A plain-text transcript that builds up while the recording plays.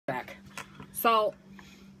So,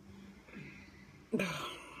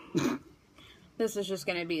 this is just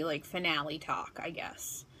going to be like finale talk, I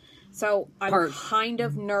guess. So, I'm kind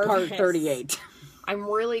of nervous. Part 38. I'm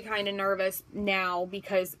really kind of nervous now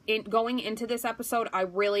because going into this episode, I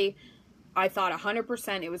thought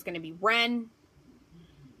 100% it was going to be Ren.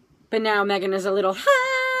 But now Megan is a little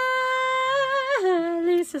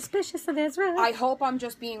highly suspicious of Ezra. I hope I'm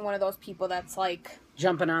just being one of those people that's like...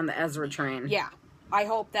 jumping on the Ezra train. Yeah. I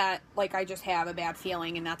hope that, like, I just have a bad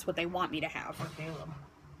feeling and that's what they want me to have. Or Caleb.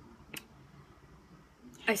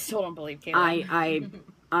 I still don't believe Caleb.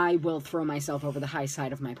 I will throw myself over the high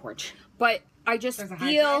side of my porch. But I just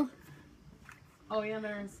feel... Oh, yeah,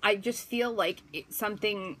 there is. I just feel like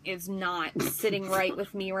something is not sitting right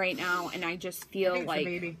with me right now, and I just feel it's like...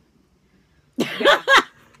 the baby. Yeah.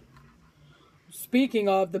 Speaking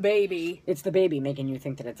of the baby... It's the baby making you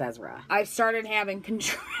think that it's Ezra. I started having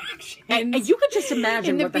contractions. And you could just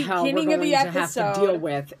imagine what the hell we're going to have to deal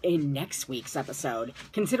with in next week's episode,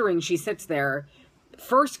 considering she sits there,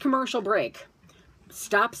 first commercial break,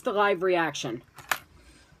 stops the live reaction,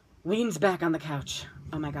 leans back on the couch.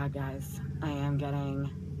 Oh my god, guys. I am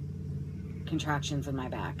getting contractions in my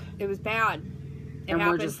back. It was bad. It and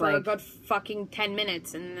happened for a good fucking 10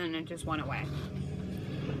 minutes, and then it just went away.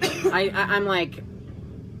 I'm like...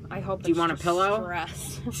 I hope. Do you want a pillow?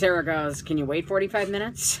 Stress. Sarah goes, can you wait 45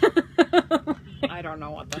 minutes? I don't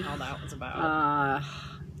know what the hell that was about.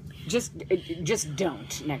 Just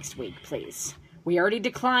don't next week, please. We already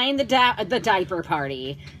declined the diaper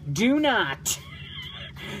party. Do not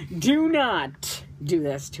do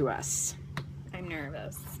this to us. I'm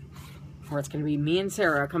nervous. Or it's going to be me and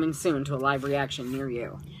Sarah coming soon to a live reaction near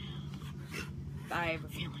you. I have a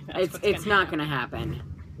feeling it's not going to happen.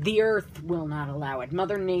 The earth will not allow it.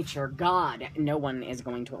 Mother Nature, God, no one is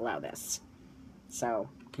going to allow this. So,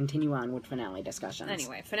 continue on with finale discussions.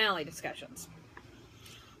 Anyway, finale discussions.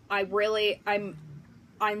 I'm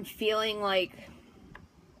feeling like...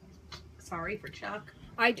 Sorry for Chuck.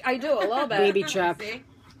 I do a little bit. Baby Chuck.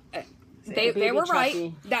 They were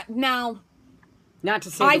right. That now... Not to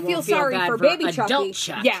say I feel sorry for baby Chucky.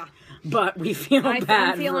 Chuck, yeah. But we feel bad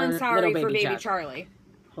I'm feeling for sorry little for baby Chuck. Charlie.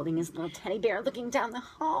 Holding his little teddy bear looking down the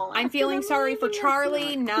hall. I'm feeling sorry for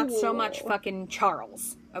Charlie, not so much fucking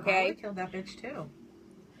Charles. Okay? I would have killed that bitch too.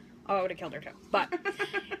 Oh, I would have killed her too. But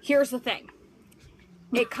here's the thing.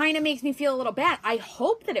 It kind of makes me feel a little bad. I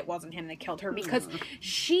hope that it wasn't him that killed her because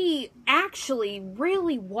she actually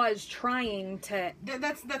really was trying to...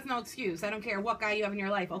 That's no excuse. I don't care what guy you have in your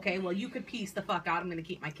life. Okay, well, you could piece the fuck out. I'm going to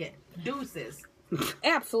keep my kid. Deuces.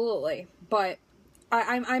 Absolutely. But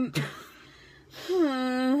I'm...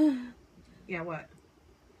 Yeah, what?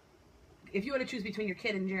 If you had to choose between your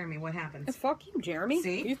kid and Jeremy, what happens? Fuck you, Jeremy.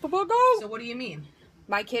 See? He's the fuck out. So what do you mean?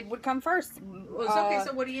 My kid would come first. Well, it's okay,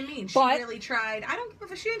 so what do you mean? She really tried. I don't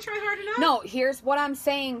give a... She didn't try hard enough. No, here's what I'm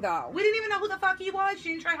saying, though. We didn't even know who the fuck he was. She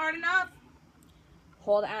didn't try hard enough.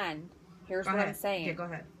 Hold on. Here's what I'm saying. Yeah, go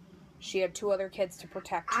ahead. She had 2 other kids to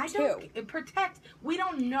protect, Protect. We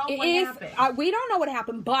don't know what happened. We don't know what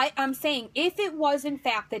happened, but I'm saying if it was in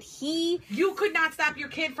fact that he... You could not stop your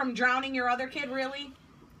kid from drowning your other kid, really?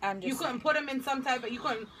 You couldn't put him in some type of... You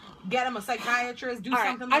couldn't get him a psychiatrist, do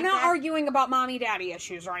something like that? I'm not arguing about mommy-daddy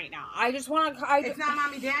issues right now. I just want to... It's not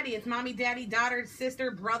mommy-daddy. It's mommy-daddy, daughter, sister,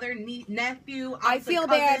 brother, nephew, I feel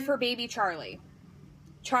bad for baby Charlie.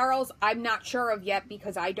 Charles, I'm not sure of yet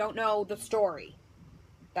because I don't know the story.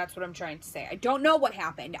 That's what I'm trying to say. I don't know what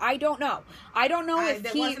happened. I don't know. I don't know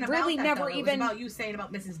if he really never even... It was about you saying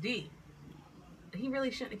about Mrs. D. He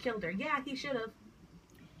really shouldn't have killed her. Yeah, he should have.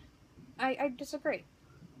 I disagree.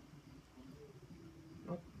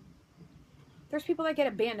 Nope. There's people that get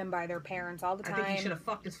abandoned by their parents all the time. I think he should have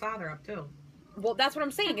fucked his father up, too. Well, that's what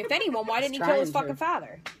I'm saying. If anyone, why didn't he kill his fucking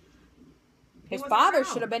father? His father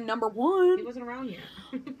should have been number 1. He wasn't around yet.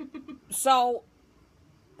 So...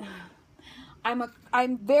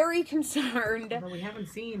 I'm very concerned. Well, we haven't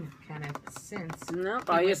seen Kenneth since. Nope,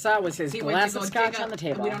 all you saw was his glass of scotch on the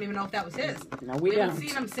table. We don't even know if that was his. No, we don't. haven't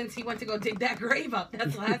seen him since he went to go dig that grave up.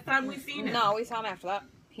 That's the last time we seen him. No, we saw him after that.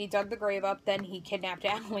 He dug the grave up, then he kidnapped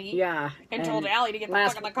Allie. Yeah. And told Allie to get the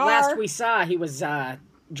fuck in the car. Last we saw, he was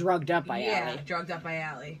drugged up by Allie. Yeah, drugged up by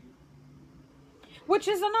Allie. Which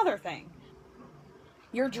is another thing.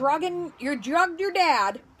 You drugged your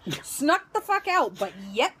dad, snuck the fuck out, but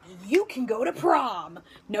yet you can go to prom.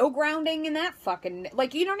 No grounding in that fucking...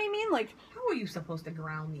 Like, you know what I mean? Like... How are you supposed to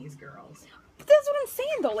ground these girls? That's what I'm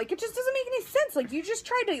saying, though. Like, it just doesn't make any sense. Like, you just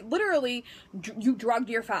tried to... Literally, you drugged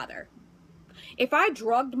your father. if I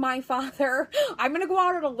drugged my father, I'm going to go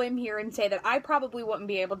out on a limb here and say that I probably wouldn't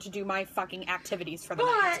be able to do my fucking activities for the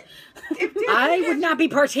night. I would not be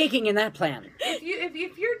partaking in that plan.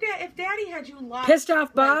 If Daddy had you locked, pissed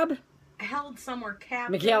off, Bob, held somewhere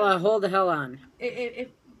captive. Michaela, hold the hell on.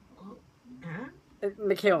 Huh?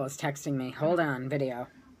 Michaela's texting me. Hold on, video.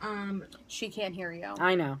 She can't hear you.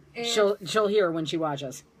 I know. She'll hear when she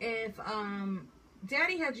watches. If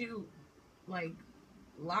Daddy had you like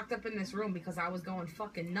locked up in this room because I was going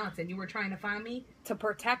fucking nuts and you were trying to find me to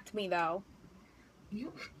protect me, though. We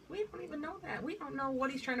don't even know that. We don't know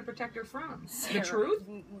what he's trying to protect her from. Sarah, the truth?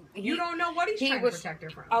 You don't know what he's trying to protect her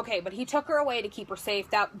from. Okay, but he took her away to keep her safe.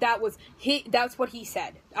 That's what he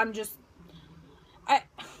said.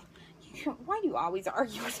 Why do you always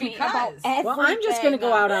argue with me about everything? Well, I'm just going to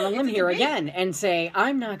go out on a limb here again and say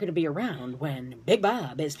I'm not going to be around when Big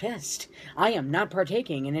Bob is pissed. I am not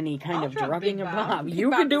partaking in any kind of drugging of Bob.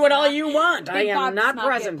 You can do it all you want. I am not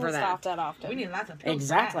present for that. Off that often. We need lots of pills.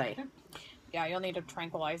 Exactly. Yeah, you'll need a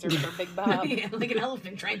tranquilizer for Big Bob. Yeah, like an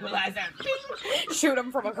elephant tranquilizer. Shoot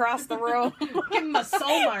him from across the room. Give him a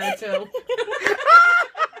soma or two.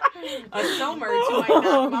 A soma or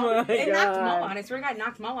two. Knocked Mo out. I swear to God,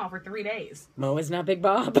 knocked Mo out for 3 days. Mo is not Big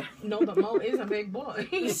Bob. No, but Mo is a big boy.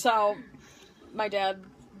 So, my dad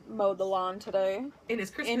mowed the lawn today. In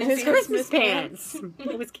his Christmas pants.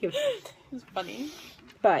 It was cute. It was funny.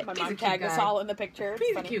 But my mom tagged us all in the picture.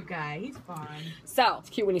 He's a cute guy. He's fun. So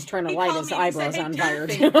it's cute when he's trying to light his eyebrows on fire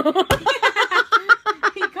too.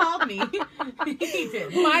 He called me. He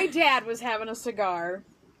did. My dad was having a cigar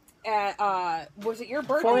at was it your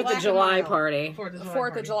birthday? 4th of July party.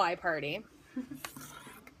 4th of July party.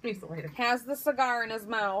 Has the cigar in his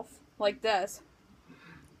mouth like this.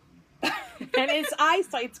 And his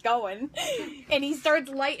eyesight's going, and he starts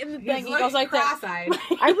lighting the thing. He goes like cross-eyed.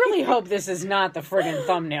 I really hope this is not the friggin'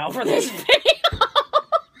 thumbnail for this video.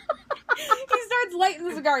 He starts lighting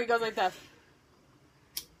the cigar. He goes like this.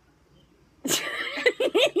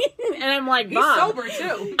 And I'm like, Bob. He's sober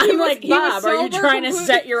too. I'm like, Bob, are you trying to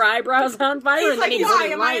set your eyebrows on fire? He's and like, then he why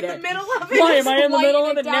am I light in it. the middle of it? Why am I in the middle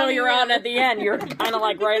of it? down No, you're here. on at the end. You're kind of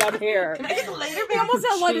like right up here. Can I get the lighter? He almost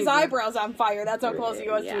had like his eyebrows on fire. That's how close he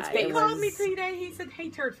was to his face. He called me today. He said, "Hey,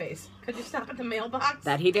 turd face, could you stop at the mailbox?"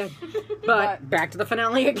 That he did. But back to the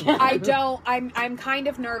finale again. I'm kind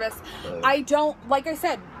of nervous. I don't, like I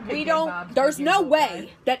said, there's no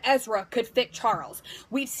way that Ezra could fit Charles.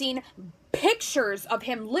 We've seen pictures of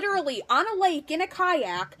him literally on a lake in a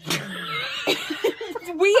kayak.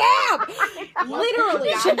 We have!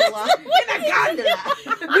 Literally. In a gondola.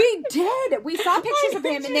 We did. We saw pictures of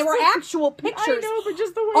him, and they were actual pictures I know, but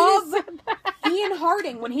just the way of Ian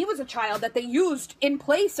Harding when he was a child that they used in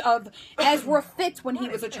place of Ezra Fitz when he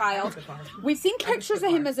was a child. We've seen pictures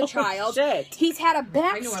of him as a child. Shit. He's had a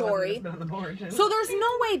backstory. So there's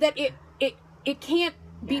no way that it can't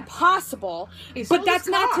be possible, but that's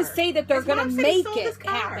not to say that they're going to make it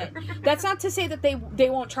happen. That's not to say that they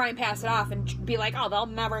won't try and pass it off and be like, oh, they'll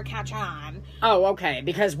never catch on. Oh, okay,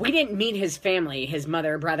 because we didn't meet his family, his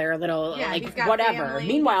mother, brother, little, like, whatever. Family,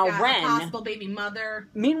 Meanwhile, he's got Ren... a possible baby mother.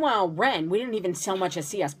 Meanwhile, Ren, we didn't even so much as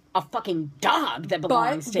see a fucking dog that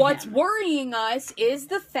belongs to him. But what's worrying us is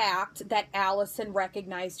the fact that Allison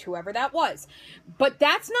recognized whoever that was. But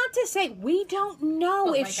that's not to say we don't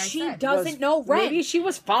know if she doesn't know Ren. Maybe she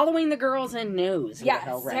was following the girls and knows.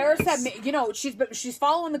 Yeah, Sarah said, she's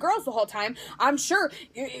following the girls the whole time. I'm sure,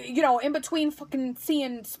 in between fucking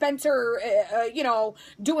seeing Spencer,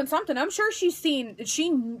 doing something, I'm sure she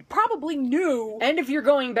probably knew. And if you're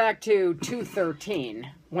going back to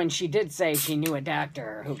 213, when she did say she knew a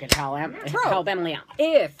doctor who could help Emily out,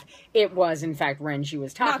 if it was in fact Ren she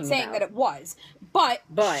was talking about. Not saying that it was, but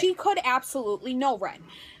she could absolutely know Ren.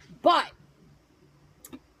 But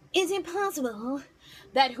is it possible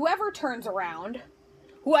that whoever turns around,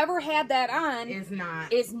 whoever had that on,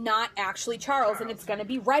 is not actually Charles. And it's going to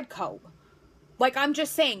be Redcoat? Like, I'm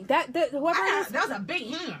just saying that whoever that was a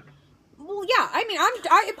big hand. Well, yeah, I mean,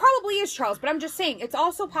 it probably is Charles, but I'm just saying it's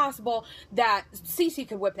also possible that Cece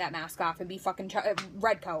could whip that mask off and be fucking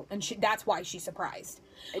Redcoat, and that's why she's surprised.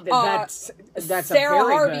 That's Sarah a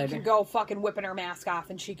very Harvey good... could go fucking whipping her mask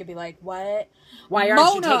off, and she could be like, "What? Why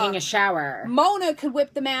aren't you taking a shower?" Mona could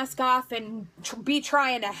whip the mask off and be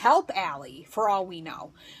trying to help Allie, for all we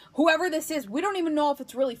know. Whoever this is, we don't even know if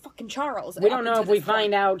it's really fucking Charles. We don't know if we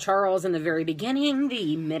find out Charles in the very beginning,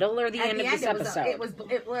 the middle, or the end of this episode.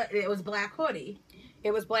 It was Black Hoodie.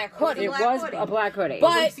 It was Black Hoodie. It was a Black Hoodie.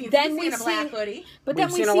 But then we see a Black Hoodie. But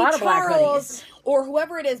then we see Charles or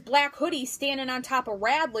whoever it is, Black Hoodie, standing on top of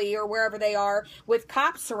Radley or wherever they are with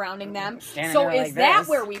cops surrounding them. So is that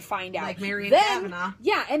where we find out? Like Marion Kavanaugh.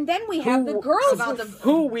 Yeah, and then we have the girls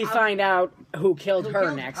who we find out who killed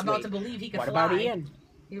her next week. About to believe he could fly. What about Ian?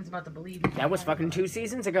 He was about to believe. That was fucking 2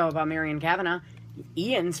 seasons ago about Marion Kavanaugh.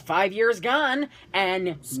 Ian's 5 years gone,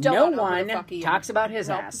 and no one talks about his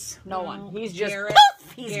ass. No one. He's just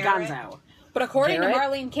poof, he's gonzo. But according to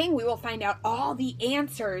Marlene King, we will find out all the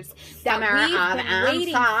answers that we've been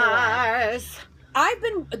waiting for. I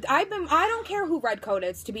don't care who Redcoat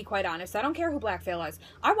is, to be quite honest. I don't care who Blackveil is.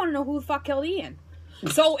 I want to know who the fuck killed Ian.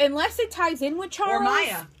 So unless it ties in with Charles, or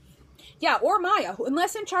Maya. Yeah, or Maya.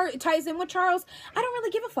 Unless it ties in with Charles, I don't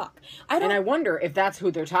really give a fuck. And I wonder if that's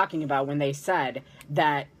who they're talking about when they said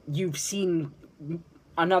that you've seen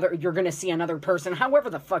you're going to see another person, however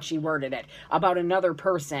the fuck she worded it, about another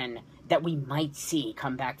person that we might see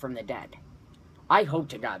come back from the dead. I hope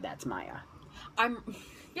to God that's Maya.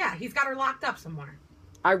 Yeah, he's got her locked up somewhere.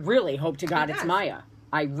 I really hope to God it's Maya.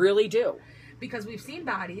 I really do. Because we've seen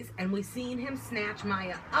bodies, and we've seen him snatch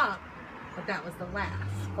Maya up, but that was the last.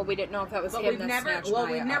 Well, we didn't know if that was him that snatched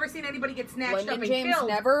Maya we've never seen anybody get snatched up and James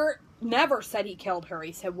killed. never said he killed her.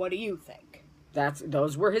 He said, "What do you think?"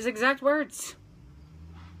 Those were his exact words.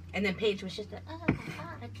 And then Paige was just like,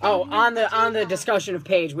 on the discussion of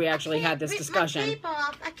Paige, we actually had this discussion.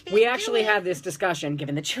 We actually had this discussion,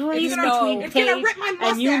 given the choice between Paige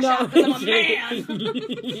and you know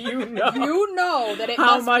that it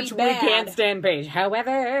how must much be we bad. can't stand Paige.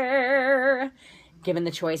 However, given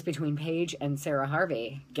the choice between Paige and Sarah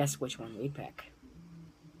Harvey, guess which one we'd pick?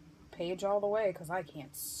 Paige all the way, because I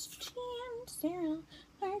can't stand Sarah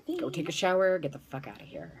Harvey. Go take a shower, get the fuck out of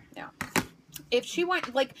here. Yeah. If she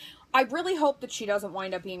I really hope that she doesn't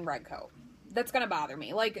wind up being Redcoat. That's gonna bother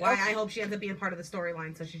me. I hope she ends up being part of the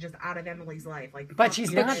storyline, so she's just out of Emily's life. But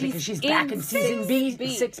she's not, because she's back in season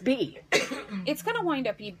 6B. It's gonna wind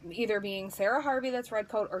up either being Sarah Harvey that's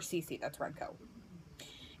Redcoat or Cece that's Redcoat.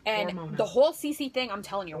 And the whole Cece thing, I'm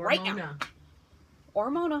telling you now. Or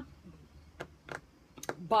Mona.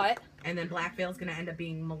 And then Blackveil's gonna end up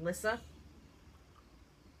being Melissa.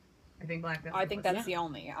 I think that's the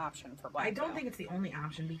only option for Blackveil. I don't think it's the only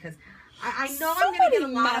option, because I know I'm going to get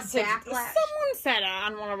a lot of backlash. Someone said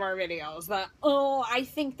on one of our videos that, I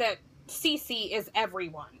think that Cece is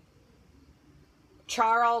everyone.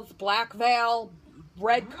 Charles, Blackveil,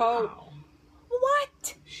 Redcoat. Wow.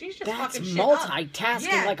 What? She's just That's fucking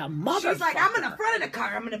multitasking like a motherfucker. She's like, I'm in the front of the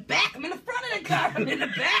car, I'm in the back, I'm in the front of the car, I'm in the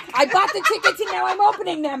back. I bought the tickets and now I'm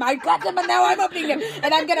opening them. I got them and now I'm opening them.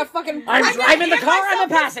 And I'm gonna fucking... I'm driving the car, I'm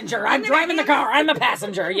the passenger. I'm driving the car, I'm the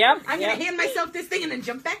passenger. Yep. I'm gonna hand myself this thing and then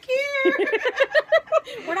jump back here.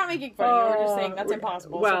 We're not making fun of you. We're just saying that's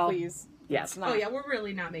impossible, so please. Yes. Oh yeah, we're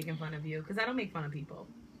really not making fun of you, because I don't make fun of people.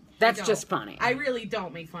 That's just funny. I really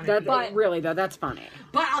don't make fun of people. But really, though, that's funny.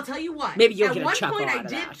 But I'll tell you what. Maybe you'll get a chuckle out of that. At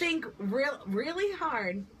one point, I did think really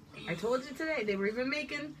hard. I told you today, they were even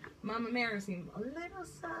making Mama Mara seem a little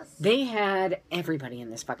sus. They had everybody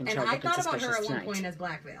in this fucking show. And I thought about her at one point as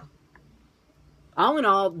Blackveil. All in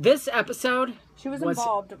all, this episode... She was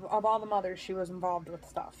involved. Of all the mothers, she was involved with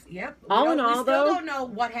stuff. Yep. We still don't know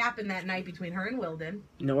what happened that night between her and Wilden.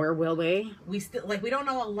 Nor will we. We don't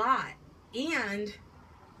know a lot. And...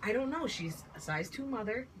 I don't know. She's a size 2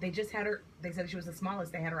 mother. They just had her. They said she was the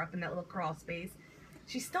smallest. They had her up in that little crawl space.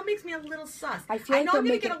 She still makes me a little sus. I feel like they're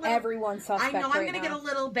making everyone suspect. I know I'm going to get a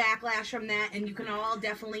little backlash from that, and you can all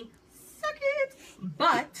definitely suck it.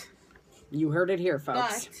 But you heard it here,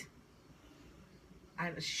 folks.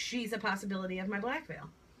 But she's a possibility of my Blackveil.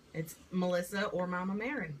 It's Melissa or Mama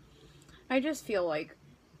Marin. I just feel like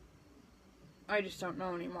I just don't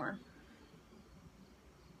know anymore.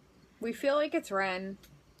 We feel like it's Ren.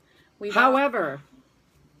 However,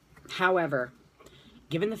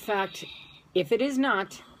 given the fact, if it is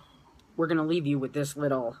not, we're going to leave you with this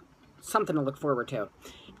little something to look forward to.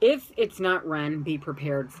 If it's not Ren, be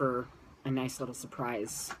prepared for a nice little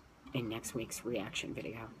surprise in next week's reaction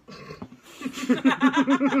video.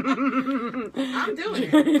 I'm doing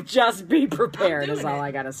it. Just be prepared is all I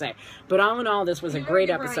got to say. But all in all, this was a great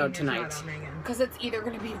episode tonight. Because it's either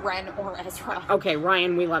going to be Ren or Ezra. Okay,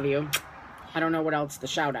 Ryan, we love you. I don't know what else the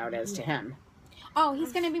shout out is to him. Oh,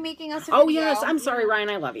 he's going to be making us a video. Oh, yes. I'm sorry, Ryan.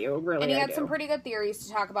 I love you. Really, and he had some pretty good theories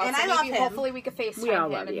to talk about. And so I love him. Hopefully we could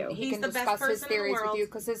FaceTime him and he can discuss his theories with you,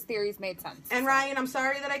 because his theories made sense. And Ryan, I'm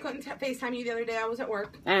sorry that I couldn't FaceTime you the other day. I was at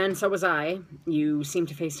work. And so was I. You seem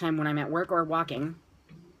to FaceTime when I'm at work or walking.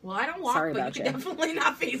 Well, I don't walk, but you can definitely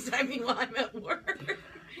not FaceTime me while I'm at work.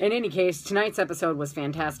 In any case, tonight's episode was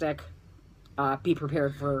fantastic. be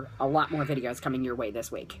prepared for a lot more videos coming your way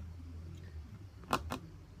this week.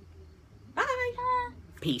 Bye.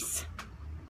 Peace.